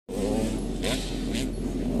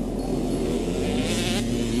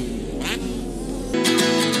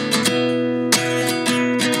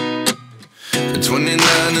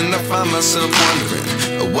find myself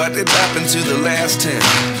wondering, what did happen to the last 10?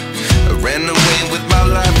 I ran away with my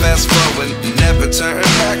life, fast forward, never turn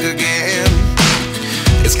back again.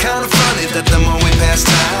 It's kind of funny that the more we pass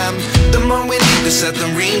time, the more we need to set the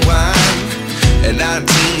rewind. And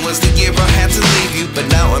 19 was the year I had to leave you, but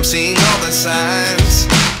now I'm seeing all the signs.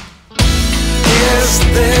 Is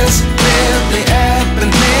this really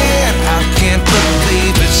happening? I can't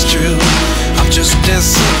believe it's true. I'm just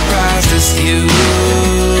as surprised as you.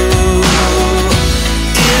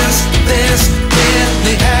 Is this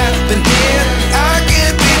really happening? I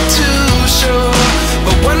can't be too sure,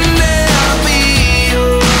 but one day I'll be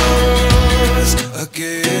yours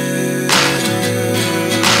again.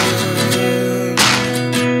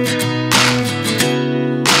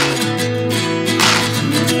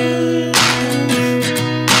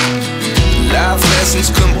 Life lessons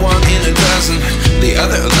come one in a dozen. The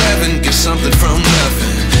other 11 give something from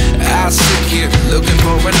nothing. I sit here looking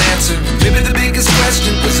for an answer. Maybe the biggest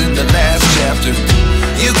question was in the last chapter.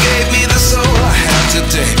 You gave me the soul I have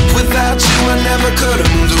today. Without you I never could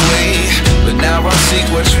have moved away. But now I see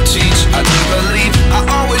what you teach. I do believe I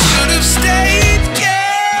always should have stayed.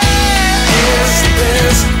 Yeah. Is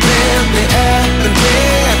this really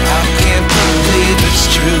happening? I can't believe it's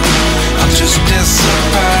true. I'm just as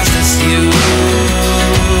surprised as you.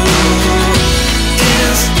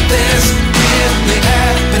 Is this really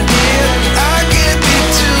happening? I can't be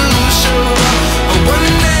too sure, but one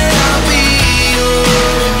day I'll be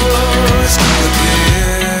yours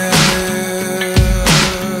again.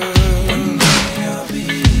 One day I'll be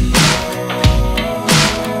yours.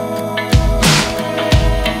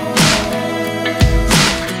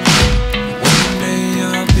 One day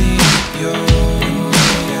I'll be yours.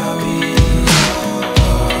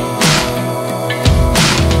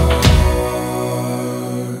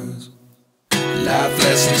 Life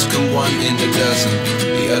lessons come one in a dozen.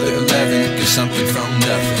 The other 11 give something from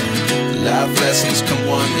nothing. Life lessons come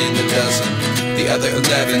one in a dozen. The other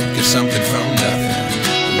 11 give something from nothing.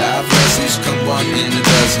 Life lessons come one in a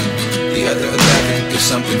dozen. The other 11 give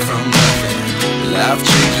something from nothing. Life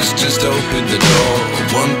changes just open the door.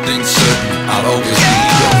 One thing's certain, I'll always be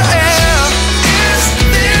yours.